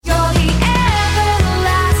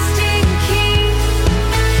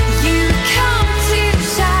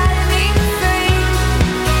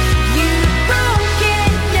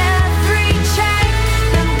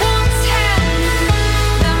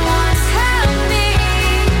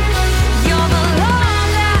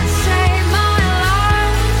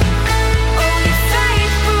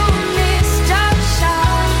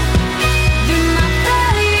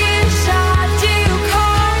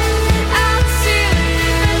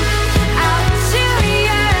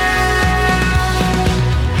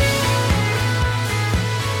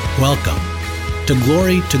Welcome to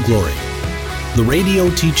Glory, the radio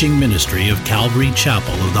teaching ministry of Calvary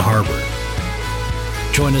Chapel of the Harbor.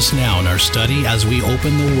 Join us now in our study as we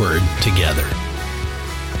open the Word together.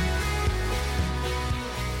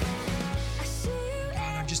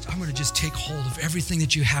 God, I'm going to just take hold of everything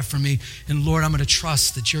that you have for me. And Lord, I'm going to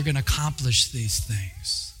trust that you're going to accomplish these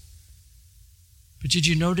things. But did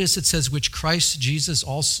you notice it says, which Christ Jesus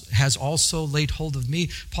has also laid hold of me?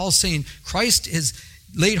 Paul's saying, Christ has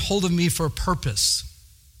laid hold of me for a purpose.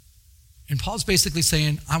 And Paul's basically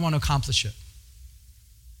saying, I want to accomplish it.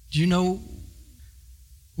 Do you know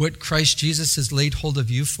what Christ Jesus has laid hold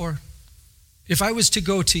of you for? If I was to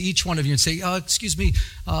go to each one of you and say, excuse me,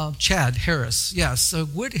 Chad Harris, yes,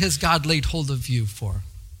 what has God laid hold of you for?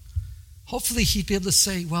 Hopefully he'd be able to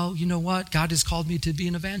say, well, you know what? God has called me to be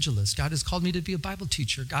an evangelist. God has called me to be a Bible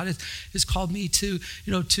teacher. God has called me to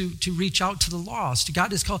reach out to the lost.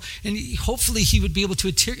 God has called, and hopefully he would be able to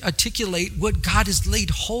articulate what God has laid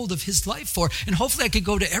hold of his life for. And hopefully I could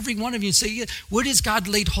go to every one of you and say, yeah, what has God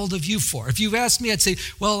laid hold of you for? If you asked me, I'd say,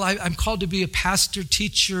 well, I'm called to be a pastor,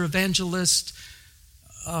 teacher, evangelist,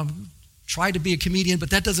 try to be a comedian,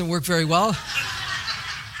 but that doesn't work very well.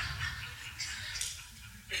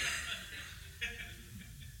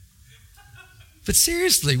 But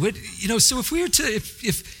seriously, so if we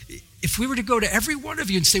were to go to every one of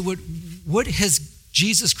you and say, what has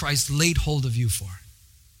Jesus Christ laid hold of you for?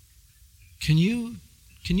 Can you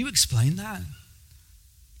explain that?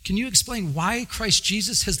 Can you explain why Christ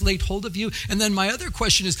Jesus has laid hold of you? And then my other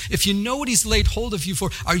question is, if you know what he's laid hold of you for,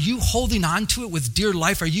 are you holding on to it with dear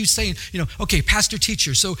life? Are you saying, okay, pastor,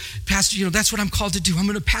 teacher, so pastor, that's what I'm called to do. I'm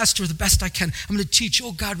going to pastor the best I can. I'm going to teach,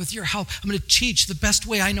 oh God, with your help. I'm going to teach the best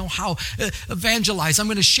way I know how, evangelize. I'm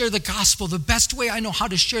going to share the gospel the best way I know how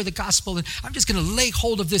to share the gospel. And I'm just going to lay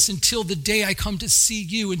hold of this until the day I come to see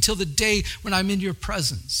you, until the day when I'm in your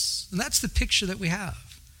presence. And that's the picture that we have.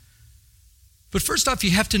 But first off,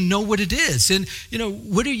 you have to know what it is. And,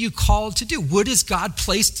 what are you called to do? What has God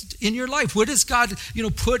placed in your life? What has God,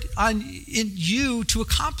 put in you to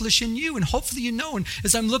accomplish in you? And hopefully you know. And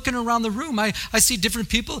as I'm looking around the room, I see different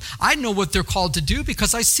people. I know what they're called to do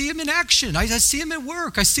because I see them in action. I see them at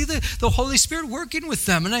work. I see the Holy Spirit working with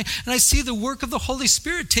them. And I see the work of the Holy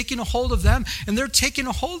Spirit taking a hold of them, and they're taking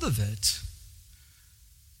a hold of it.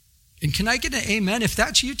 And can I get an amen? If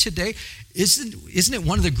that's you today, isn't it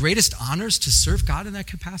one of the greatest honors to serve God in that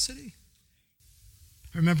capacity?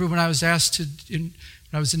 I remember when I was asked when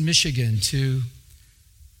I was in Michigan to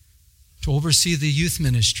oversee the youth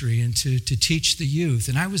ministry and to teach the youth.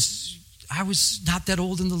 And I was not that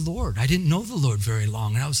old in the Lord. I didn't know the Lord very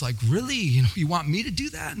long. And I was like, really? You want me to do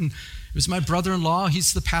that? And it was my brother-in-law.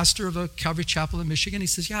 He's the pastor of a Calvary Chapel in Michigan. He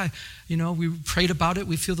says, yeah, we prayed about it.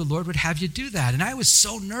 We feel the Lord would have you do that. And I was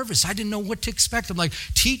so nervous. I didn't know what to expect. I'm like,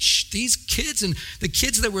 teach these kids. And the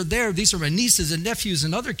kids that were there, these are my nieces and nephews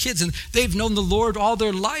and other kids, and they've known the Lord all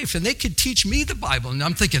their life, and they could teach me the Bible. And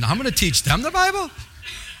I'm thinking, I'm going to teach them the Bible?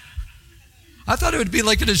 I thought it would be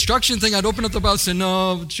like an instruction thing. I'd open up the Bible and say,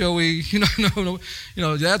 no, Joey,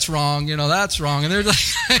 no, that's wrong, that's wrong. And they're like,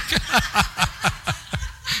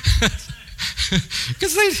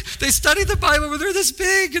 because they study the Bible when they're this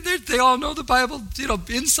big, and they all know the Bible,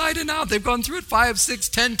 inside and out. They've gone through it 5, 6,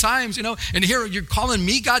 10 times, and here you're calling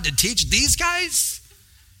me, God, to teach these guys?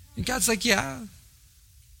 And God's like, yeah.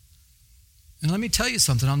 And let me tell you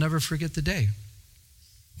something, I'll never forget the day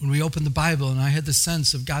when we opened the Bible and I had the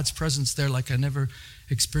sense of God's presence there like I never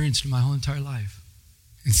experienced in my whole entire life.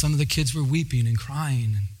 And some of the kids were weeping and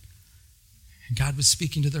crying, and God was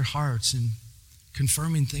speaking to their hearts and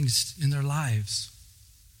confirming things in their lives.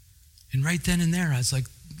 And right then and there, I was like,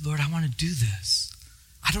 Lord, I want to do this.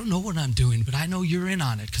 I don't know what I'm doing, but I know you're in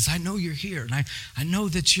on it because I know you're here. And I know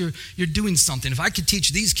that you're doing something. If I could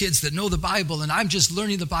teach these kids that know the Bible, and I'm just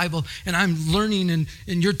learning the Bible, and I'm learning, and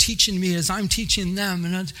you're teaching me as I'm teaching them.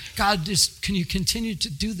 And God, can you continue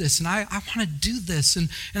to do this? And I want to do this. And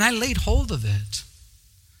I laid hold of it.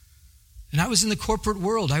 And I was in the corporate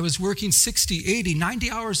world. I was working 60, 80,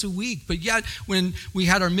 90 hours a week. But yet, when we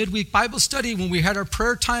had our midweek Bible study, when we had our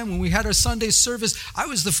prayer time, when we had our Sunday service, I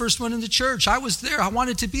was the first one in the church. I was there. I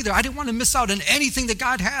wanted to be there. I didn't want to miss out on anything that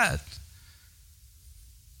God had.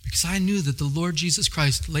 Because I knew that the Lord Jesus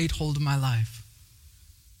Christ laid hold of my life.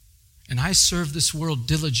 And I served this world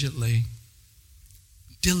diligently.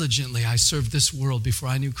 Diligently, I served this world before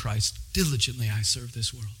I knew Christ. Diligently, I served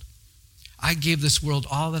this world. I gave this world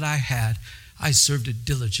all that I had. I served it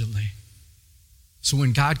diligently. So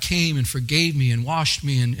when God came and forgave me and washed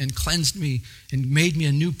me and cleansed me and made me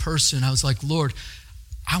a new person, I was like, Lord,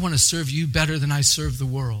 I want to serve you better than I serve the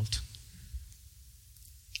world.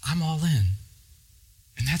 I'm all in.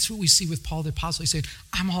 And that's what we see with Paul the Apostle. He said,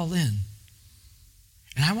 I'm all in.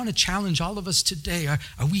 And I want to challenge all of us today.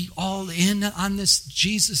 Are we all in on this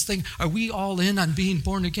Jesus thing? Are we all in on being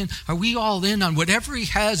born again? Are we all in on whatever he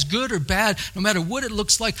has, good or bad, no matter what it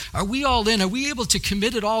looks like? Are we all in? Are we able to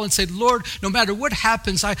commit it all and say, Lord, no matter what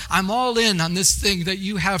happens, I'm all in on this thing that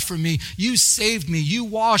you have for me. You saved me. You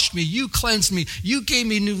washed me. You cleansed me. You gave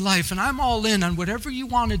me new life. And I'm all in on whatever you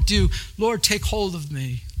want to do. Lord, take hold of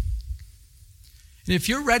me. And if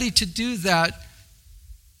you're ready to do that,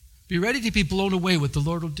 be ready to be blown away what the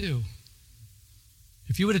Lord will do.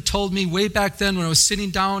 If you would have told me way back then when I was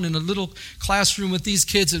sitting down in a little classroom with these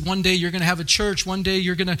kids that one day you're going to have a church, one day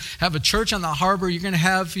you're going to have a church on the harbor, you're going to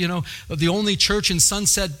have, the only church in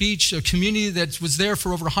Sunset Beach, a community that was there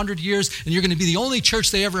for over 100 years, and you're going to be the only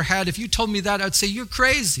church they ever had. If you told me that, I'd say, you're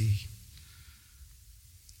crazy.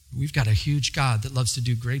 We've got a huge God that loves to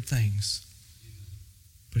do great things,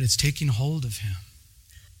 but it's taking hold of him.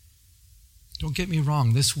 Don't get me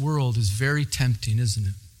wrong, this world is very tempting, isn't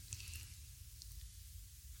it?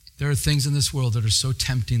 There are things in this world that are so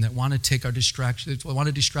tempting that want to take our distraction, want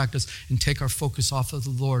to distract us and take our focus off of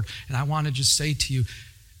the Lord. And I want to just say to you,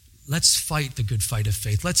 let's fight the good fight of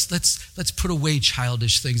faith. Let's put away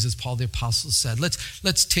childish things, as Paul the Apostle said.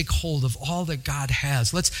 Let's take hold of all that God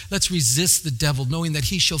has. Let's resist the devil, knowing that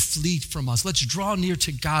he shall flee from us. Let's draw near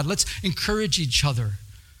to God. Let's encourage each other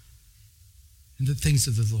in the things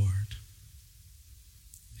of the Lord.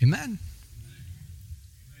 Amen.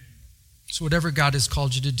 So whatever God has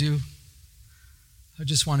called you to do, I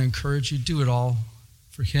just want to encourage you, do it all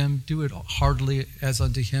for him. Do it heartily as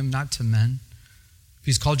unto him, not to men. If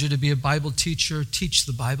he's called you to be a Bible teacher, teach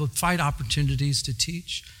the Bible. Find opportunities to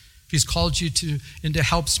teach. If he's called you into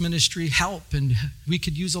helps ministry, help. And we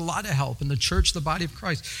could use a lot of help. And the church, the body of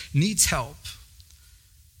Christ, needs help.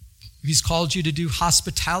 If he's called you to do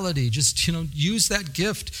hospitality, just use that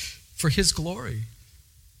gift for his glory.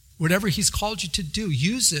 Whatever he's called you to do,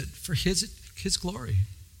 use it for his glory.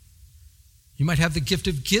 You might have the gift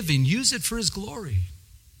of giving. Use it for his glory.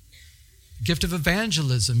 The gift of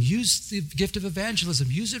evangelism. Use the gift of evangelism.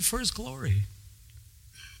 Use it for his glory.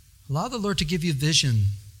 Allow the Lord to give you vision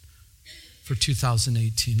for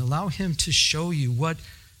 2018. Allow him to show you what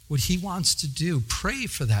he wants to do. Pray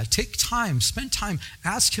for that. Take time. Spend time.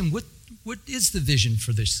 Ask him what is the vision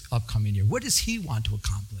for this upcoming year. What does he want to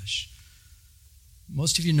accomplish?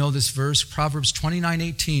 Most of you know this verse. Proverbs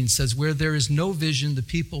 29:18 says, where there is no vision, the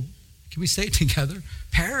people, can we say it together?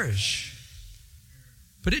 Perish.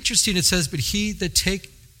 But interesting, it says, but he that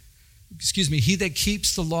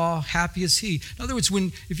keeps the law, happy is he. In other words,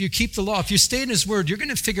 if you keep the law, if you stay in his word, you're going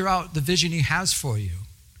to figure out the vision he has for you.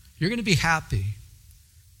 You're going to be happy.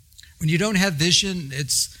 When you don't have vision,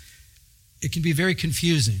 it can be very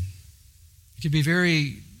confusing. It can be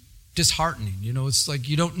very disheartening. It's like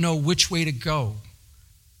you don't know which way to go.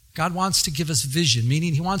 God wants to give us vision,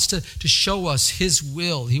 meaning he wants to show us his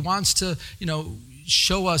will. He wants to,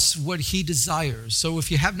 show us what he desires. So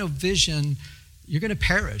if you have no vision, you're going to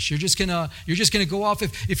perish. You're just going to go off.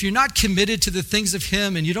 If you're not committed to the things of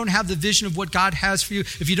him and you don't have the vision of what God has for you,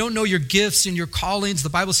 if you don't know your gifts and your callings, the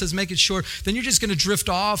Bible says make it sure, then you're just going to drift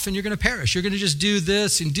off and you're going to perish. You're going to just do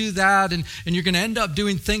this and do that, and you're going to end up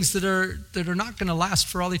doing things that are not going to last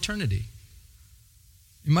for all eternity.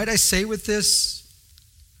 And might I say with this,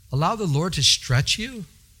 allow the Lord to stretch you.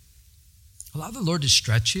 Allow the Lord to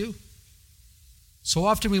stretch you. So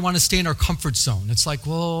often we want to stay in our comfort zone. It's like,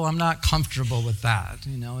 well, I'm not comfortable with that.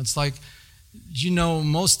 It's like,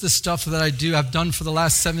 most of the stuff that I do, I've done for the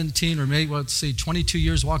last 17 or maybe, 22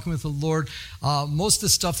 years walking with the Lord. Most of the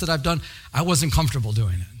stuff that I've done, I wasn't comfortable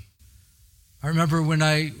doing it. I remember when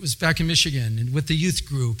I was back in Michigan and with the youth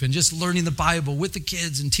group and just learning the Bible with the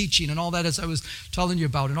kids and teaching and all that, as I was telling you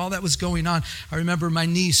about, and all that was going on. I remember my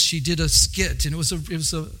niece, she did a skit, and it was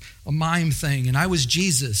a mime thing, and I was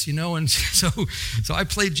Jesus, and so I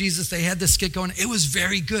played Jesus. They had the skit going. It was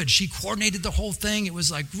very good. She coordinated the whole thing. It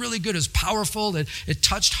was like really good. It was powerful. It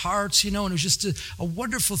touched hearts, and it was just a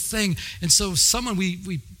wonderful thing. And so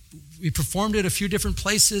we performed it a few different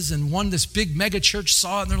places, and this big mega church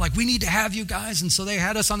saw it, and they're like, we need to have you guys. And so they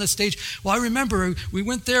had us on the stage. Well, I remember we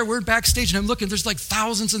went there, we're backstage, and I'm looking, there's like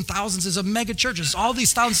thousands and thousands. There's a mega church. There's all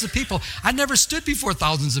these thousands of people. I never stood before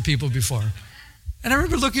thousands of people before. And I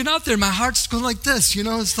remember looking out there, my heart's going like this,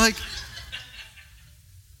 it's like,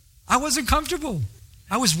 I wasn't comfortable.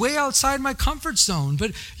 I was way outside my comfort zone.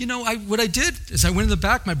 But, what I did is I went in the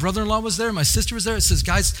back. My brother-in-law was there. My sister was there. It says,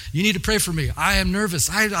 guys, you need to pray for me. I am nervous.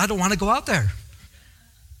 I don't want to go out there.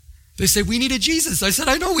 They say, we need a Jesus. I said,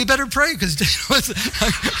 I know, we better pray, because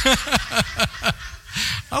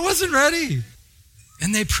I wasn't ready.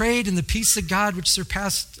 And they prayed, and the peace of God, which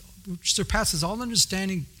surpasses all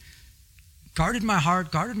understanding, guarded my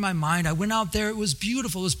heart, guarded my mind. I went out there. It was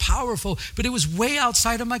beautiful. It was powerful, but it was way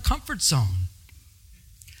outside of my comfort zone.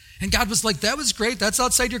 And God was like, that was great. That's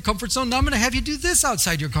outside your comfort zone. Now I'm going to have you do this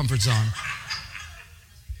outside your comfort zone.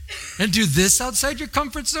 And do this outside your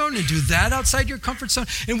comfort zone, and do that outside your comfort zone.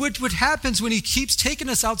 And what happens when he keeps taking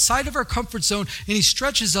us outside of our comfort zone and he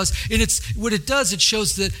stretches us, and it's what it does, it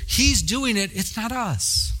shows that he's doing it. It's not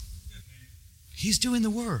us. He's doing the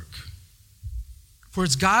work. For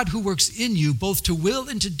it's God who works in you both to will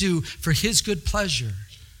and to do for his good pleasure.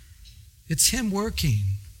 It's him working.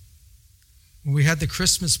 When we had the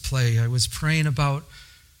Christmas play, I was praying about,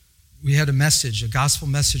 we had a gospel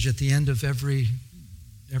message at the end of every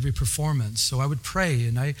performance. So I would pray,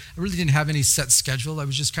 and I really didn't have any set schedule. I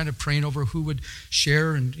was just kind of praying over who would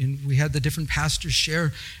share, and we had the different pastors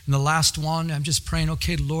share. And the last one, I'm just praying,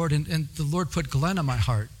 okay, Lord, and the Lord put Glenn on my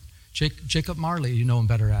heart. Jacob Marley, you know him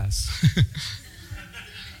better as.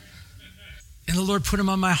 And the Lord put him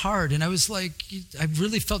on my heart, and I was like, I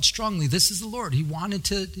really felt strongly, this is the Lord. He wanted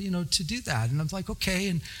to do that. And I was like,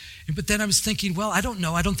 okay. But then I was thinking, well, I don't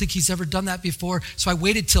know. I don't think he's ever done that before. So I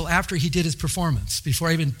waited till after he did his performance, before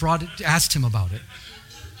I even asked him about it.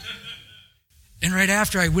 And right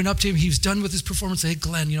after I went up to him, he was done with his performance. I said, hey,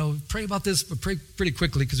 Glenn, pray about this, but pray pretty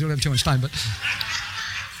quickly because we don't have too much time. But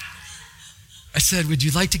I said, would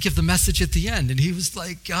you like to give the message at the end? And he was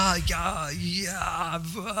like, yeah.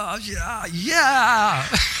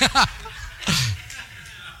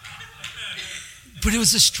 But it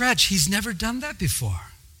was a stretch. He's never done that before.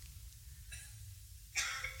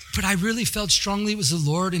 But I really felt strongly it was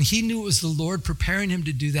the Lord, and he knew it was the Lord preparing him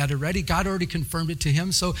to do that already. God already confirmed it to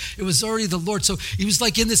him, so it was already the Lord. So he was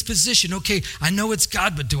like in this position, okay, I know it's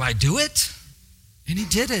God, but do I do it? And he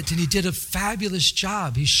did it, and he did a fabulous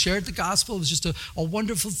job. He shared the gospel. It was just a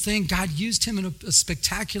wonderful thing. God used him in a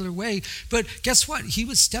spectacular way. But guess what? He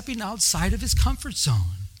was stepping outside of his comfort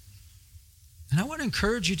zone. And I want to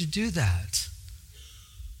encourage you to do that.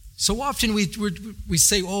 So often we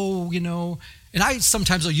say, and I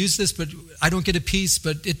sometimes will use this, but I don't get a peace,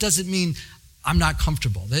 but it doesn't mean I'm not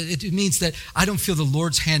comfortable. It means that I don't feel the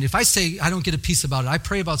Lord's hand. If I say I don't get a peace about it, I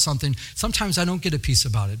pray about something, sometimes I don't get a peace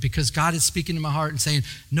about it because God is speaking to my heart and saying,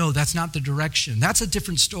 no, that's not the direction. That's a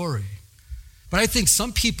different story. But I think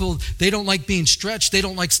some people, they don't like being stretched. They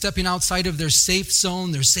don't like stepping outside of their safe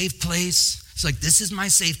zone, their safe place. It's like, this is my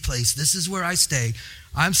safe place. This is where I stay.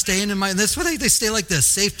 I'm staying in my, that's why they stay like this,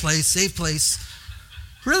 safe place.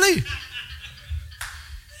 Really?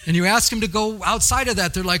 And you ask them to go outside of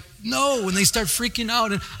that, they're like, no, and they start freaking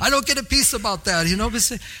out, and I don't get a peace about that,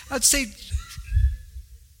 But I'd say,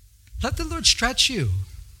 let the Lord stretch you.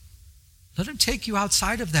 Let him take you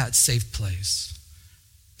outside of that safe place,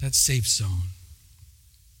 that safe zone.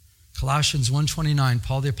 Colossians 1:29,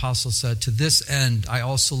 Paul the Apostle said, to this end I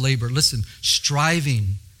also labor, listen,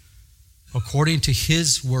 striving according to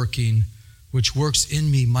his working, which works in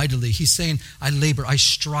me mightily. He's saying, I labor, I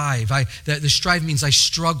strive. The strive means I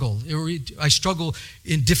struggle. I struggle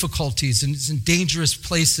in difficulties and in dangerous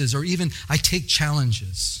places, or even I take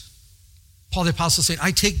challenges. Paul the Apostle saying,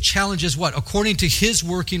 I take challenges, what? According to his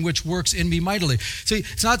working, which works in me mightily. So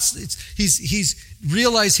he's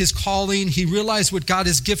realized his calling. He realized what God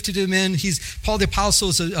has gifted him in. Paul the Apostle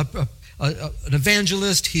is an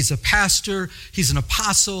evangelist. He's a pastor. He's an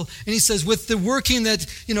apostle. And he says, with the working that,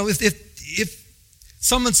 if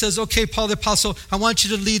someone says, okay, Paul the Apostle, I want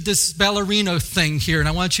you to lead this ballerina thing here, and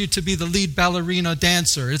I want you to be the lead ballerina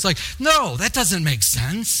dancer. It's like, no, that doesn't make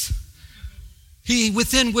sense.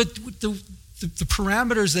 Within the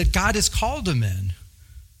parameters that God has called him in,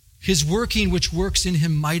 his working, which works in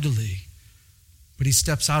him mightily. But he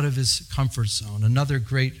steps out of his comfort zone. Another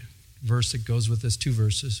great verse that goes with this, 2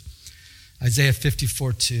 verses. Isaiah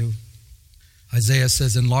 54:2. Isaiah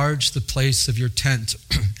says, enlarge the place of your tent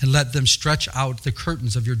and let them stretch out the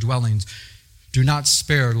curtains of your dwellings. Do not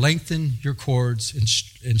spare, lengthen your cords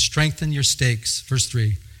and strengthen your stakes. Verse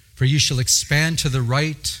 3, for you shall expand to the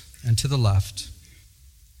right and to the left.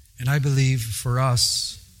 And I believe for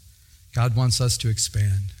us, God wants us to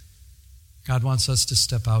expand. God wants us to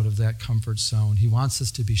step out of that comfort zone. He wants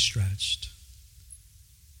us to be stretched.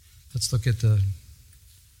 Let's look at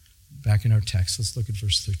back in our text, let's look at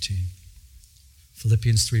verse 13.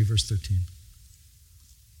 Philippians 3, verse 13.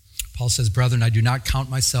 Paul says, brethren, I do not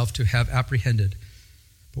count myself to have apprehended,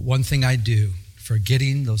 but one thing I do,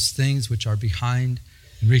 forgetting those things which are behind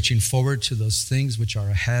and reaching forward to those things which are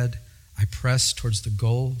ahead, I press towards the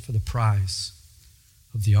goal for the prize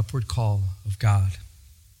of the upward call of God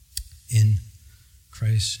in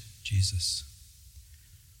Christ Jesus.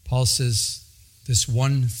 Paul says, this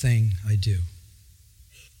one thing I do.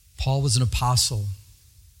 Paul was an apostle.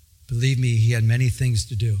 Believe me, he had many things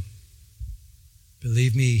to do.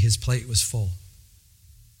 Believe me, his plate was full.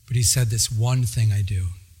 But he said, this one thing I do.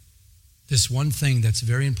 This one thing that's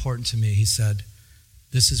very important to me, he said,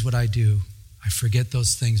 this is what I do. I forget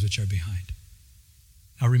those things which are behind.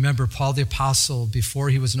 Now remember, Paul the apostle, before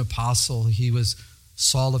he was an apostle, he was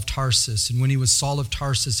Saul of Tarsus. And when he was Saul of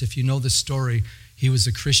Tarsus, if you know the story, he was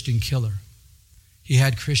a Christian killer. He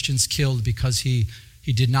had Christians killed because he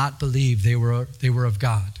did not believe they were of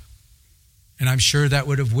God. And I'm sure that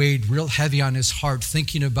would have weighed real heavy on his heart,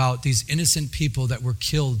 thinking about these innocent people that were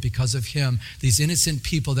killed because of him, these innocent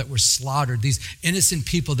people that were slaughtered, these innocent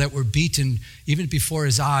people that were beaten even before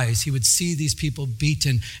his eyes. He would see these people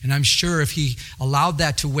beaten. And I'm sure if he allowed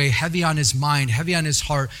that to weigh heavy on his mind, heavy on his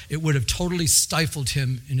heart, it would have totally stifled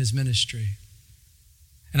him in his ministry.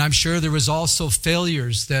 And I'm sure there was also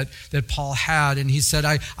failures that Paul had. And he said,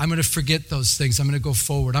 I'm going to forget those things. I'm going to go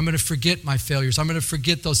forward. I'm going to forget my failures. I'm going to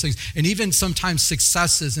forget those things. And even sometimes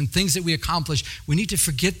successes and things that we accomplish, we need to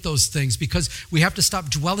forget those things because we have to stop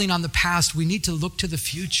dwelling on the past. We need to look to the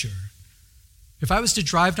future. If I was to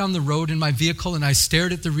drive down the road in my vehicle and I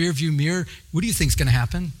stared at the rearview mirror, what do you think is going to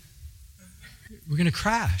happen? We're going to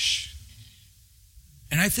crash.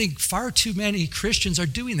 And I think far too many Christians are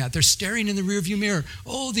doing that. They're staring in the rearview mirror.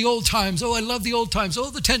 Oh, the old times. Oh, I love the old times. Oh,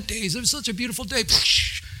 the tent days. It was such a beautiful day.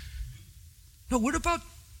 No, what about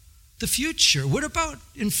the future? What about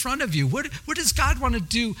in front of you? What does God want to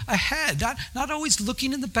do ahead? Not always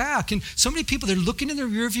looking in the back. And so many people, they're looking in their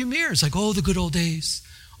rearview mirrors like, oh, the good old days.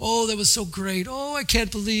 Oh, that was so great. Oh, I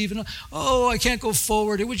can't believe. And oh, I can't go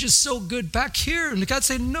forward. It was just so good back here. And God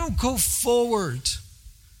said, no, go forward.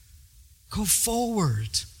 Go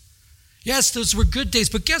forward. Yes, those were good days,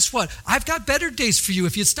 but guess what? I've got better days for you.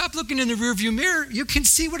 If you stop looking in the rearview mirror, you can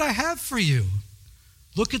see what I have for you.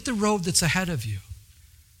 Look at the road that's ahead of you.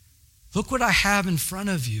 Look what I have in front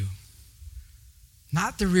of you.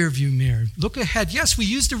 Not the rearview mirror. Look ahead. Yes, we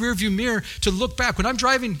use the rearview mirror to look back. When I'm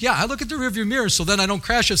driving, I look at the rearview mirror so then I don't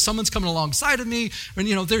crash if someone's coming alongside of me. And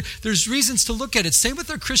there's reasons to look at it. Same with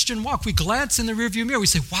our Christian walk. We glance in the rearview mirror. We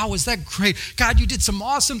say, wow, was that great? God, you did some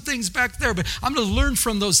awesome things back there, but I'm going to learn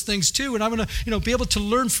from those things too. And I'm going to, be able to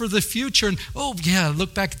learn for the future. And oh yeah,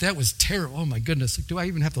 look back. That was terrible. Oh my goodness. Do I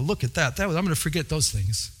even have to look at that? I'm going to forget those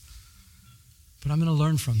things. But I'm going to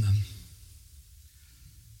learn from them.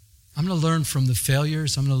 I'm going to learn from the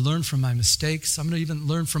failures. I'm going to learn from my mistakes. I'm going to even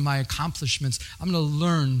learn from my accomplishments. I'm going to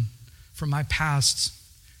learn from my past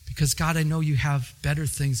because, God, I know you have better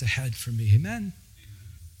things ahead for me. Amen?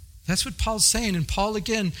 That's what Paul's saying. And Paul,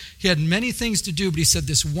 again, he had many things to do, but he said,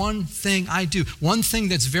 this one thing I do, one thing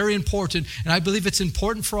that's very important, and I believe it's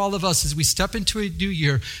important for all of us as we step into a new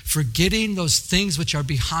year, forgetting those things which are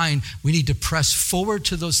behind. We need to press forward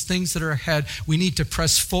to those things that are ahead. We need to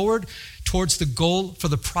press forward towards the goal for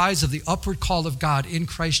the prize of the upward call of God in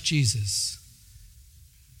Christ Jesus.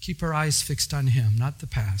 Keep our eyes fixed on him, not the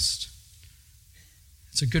past.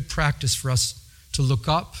 It's a good practice for us to look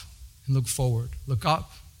up and look forward. Look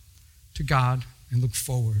up to God and look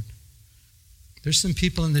forward. There's some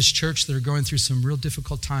people in this church that are going through some real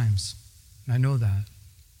difficult times. And I know that.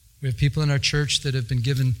 We have people in our church that have been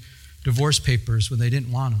given divorce papers when they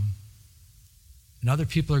didn't want them. And other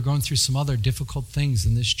people are going through some other difficult things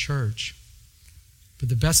in this church. But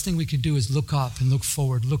the best thing we can do is look up and look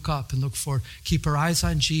forward, look up and look forward. Keep our eyes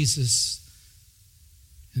on Jesus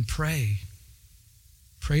and pray.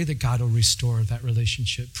 Pray that God will restore that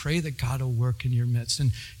relationship. Pray that God will work in your midst.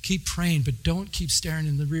 And keep praying, but don't keep staring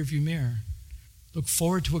in the rearview mirror. Look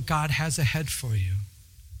forward to what God has ahead for you.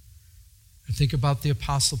 And think about the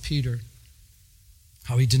Apostle Peter,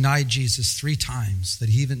 how he denied Jesus 3 times, that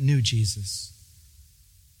he even knew Jesus.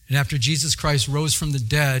 And after Jesus Christ rose from the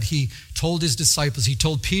dead, he told his disciples, he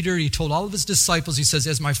told Peter, he told all of his disciples, he says,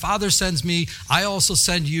 as my Father sends me, I also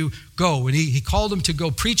send you, go. And he called them to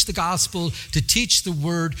go preach the gospel, to teach the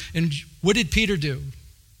word. And what did Peter do?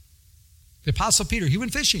 The Apostle Peter, he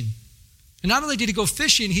went fishing. And not only did he go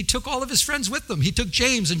fishing, he took all of his friends with him. He took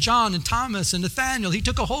James and John and Thomas and Nathaniel. He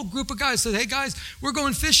took a whole group of guys and said, hey guys, we're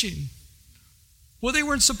going fishing. Well, they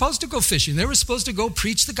weren't supposed to go fishing. They were supposed to go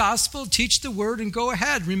preach the gospel, teach the word, and go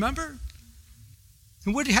ahead, remember?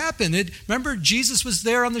 And what happened? Remember, Jesus was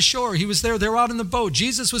there on the shore. He was there. They were out in the boat.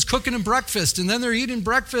 Jesus was cooking them breakfast, and then they're eating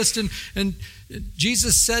breakfast, and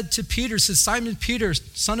Jesus said to Peter, says, Simon Peter,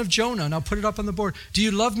 son of Jonah, and I'll put it up on the board, do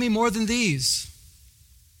you love me more than these?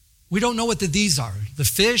 We don't know what the these are. The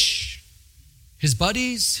fish, his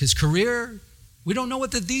buddies, his career. We don't know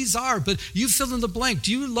what the these are, but you fill in the blank.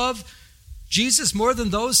 Do you love Jesus more than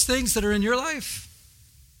those things that are in your life?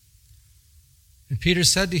 Peter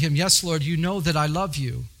said to him, "Yes, Lord, you know that I love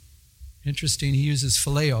you." Interesting, he uses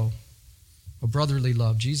phileo, a brotherly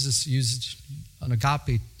love. Jesus used an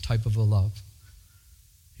agape type of a love.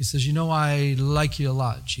 He says, "You know I like you a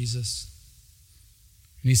lot, Jesus."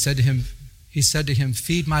 And he said to him,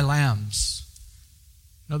 "Feed my lambs."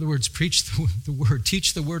 In other words, preach the word,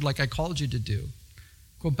 teach the word like I called you to do.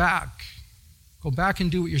 Go back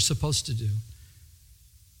and do what you're supposed to do.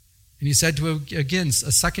 And he said to him again,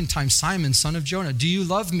 a second time, "Simon, son of Jonah, do you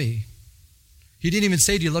love me?" He didn't even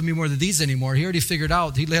say, "Do you love me more than these anymore?" He already figured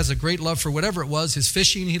out he has a great love for whatever it was. His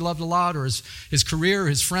fishing he loved a lot, or his career,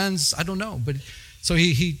 his friends, I don't know. But so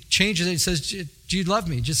he changes it. He says, "Do you love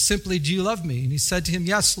me?" Just simply, "Do you love me?" And he said to him,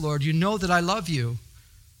 "Yes, Lord, you know that I love you."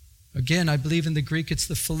 Again, I believe in the Greek it's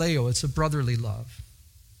the phileo. It's a brotherly love.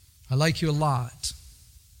 I like you a lot.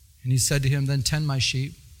 And he said to him, "Then tend my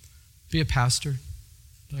sheep. Be a pastor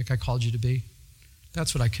like I called you to be."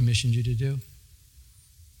 That's what I commissioned you to do.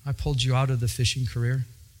 I pulled you out of the fishing career.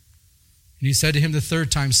 And he said to him the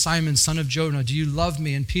third time, "Simon, son of Jonah, do you love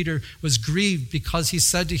me?" And Peter was grieved because he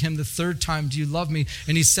said to him the third time, "Do you love me?"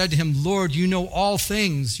 And he said to him, "Lord, you know all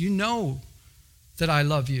things. You know that I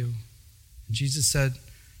love you." And Jesus said,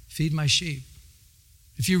 "Feed my sheep."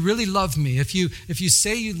 If you really love me, if you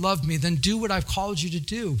say you love me, then do what I've called you to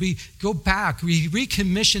do. We go back. We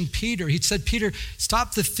recommissioned Peter. He said, "Peter,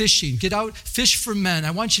 stop the fishing. Get out, fish for men.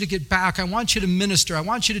 I want you to get back. I want you to minister. I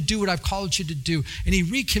want you to do what I've called you to do." And he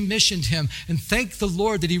recommissioned him. And thank the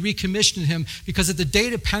Lord that he recommissioned him, because at the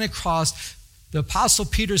date of Pentecost, the Apostle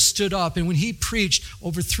Peter stood up, and when he preached,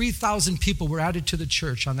 over 3,000 people were added to the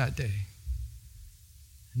church on that day.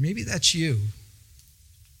 And maybe that's you.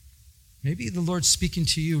 Maybe the Lord's speaking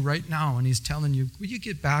to you right now, and he's telling you, will you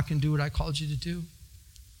get back and do what I called you to do?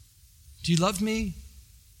 Do you love me?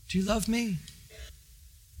 Do you love me?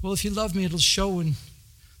 Well, if you love me, it'll show in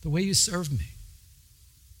the way you serve me.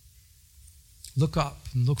 Look up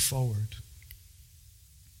and look forward.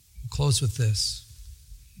 We'll close with this.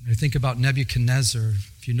 I think about Nebuchadnezzar.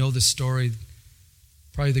 If you know the story,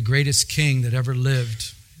 probably the greatest king that ever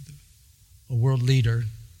lived, a world leader.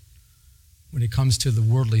 When it comes to the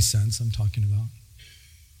worldly sense, I'm talking about.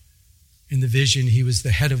 In the vision, he was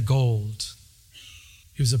the head of gold.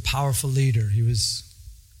 He was a powerful leader. He was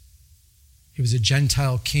a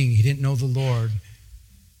Gentile king. He didn't know the Lord.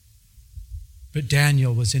 But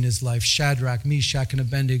Daniel was in his life. Shadrach, Meshach, and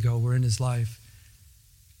Abednego were in his life.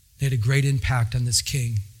 They had a great impact on this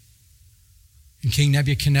king. And King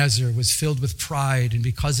Nebuchadnezzar was filled with pride, and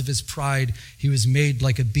because of his pride, he was made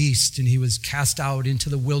like a beast, and he was cast out into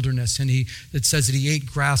the wilderness. And it says that he ate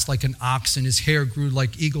grass like an ox, and his hair grew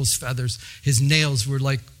like eagle's feathers. His nails were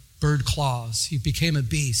like bird claws. He became a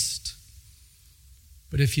beast.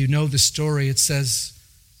 But if you know the story, it says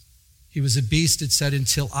he was a beast, it said,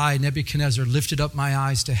 until I, Nebuchadnezzar, lifted up my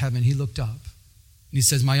eyes to heaven. He looked up, and he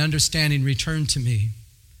says, my understanding returned to me.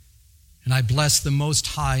 And I blessed the Most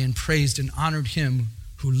High and praised and honored him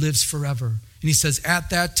who lives forever. And he says,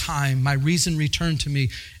 at that time, my reason returned to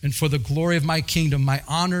me, and for the glory of my kingdom, my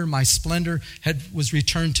honor, my splendor was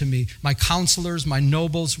returned to me. My counselors, my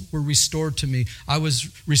nobles were restored to me. I was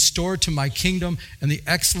restored to my kingdom, and the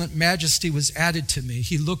excellent majesty was added to me.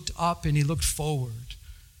 He looked up and he looked forward.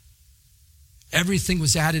 Everything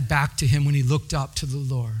was added back to him when he looked up to the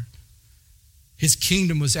Lord. His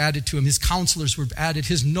kingdom was added to him. His counselors were added.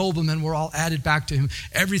 His noblemen were all added back to him.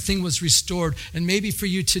 Everything was restored. And maybe for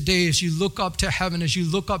you today, as you look up to heaven, as you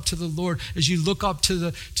look up to the Lord, as you look up to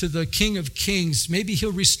the King of Kings, maybe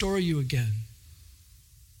he'll restore you again.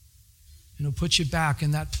 And he'll put you back in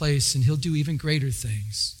that place, and he'll do even greater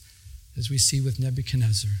things, as we see with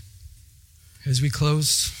Nebuchadnezzar. As we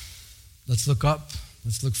close, let's look up.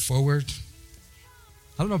 Let's look forward.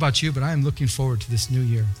 I don't know about you, but I am looking forward to this new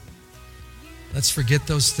year. Let's forget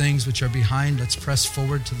those things which are behind. Let's press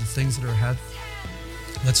forward to the things that are ahead.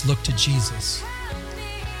 Let's look to Jesus,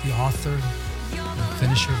 the author and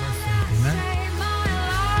finisher of our faith. Amen.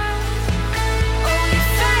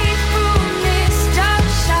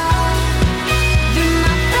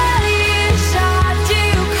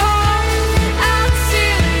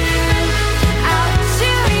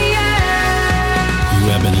 You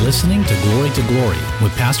have been listening to Glory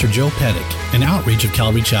with Pastor Joe Pettick, an outreach of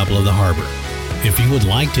Calvary Chapel of the Harbor. If you would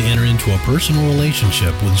like to enter into a personal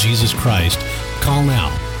relationship with Jesus Christ, call now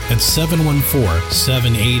at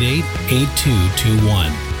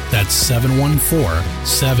 714-788-8221. That's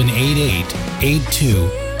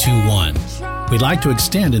 714-788-8221. We'd like to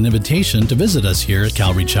extend an invitation to visit us here at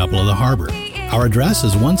Calvary Chapel of the Harbor. Our address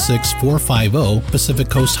is 16450 Pacific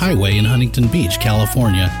Coast Highway in Huntington Beach,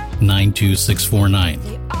 California, 92649.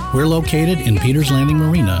 We're located in Peters Landing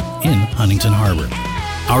Marina in Huntington Harbor.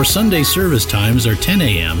 Our Sunday service times are 10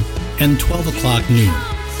 a.m. and 12 o'clock noon.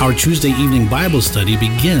 Our Tuesday evening Bible study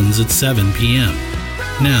begins at 7 p.m.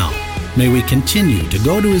 Now, may we continue to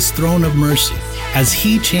go to His throne of mercy as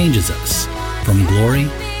He changes us from glory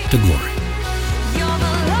to glory.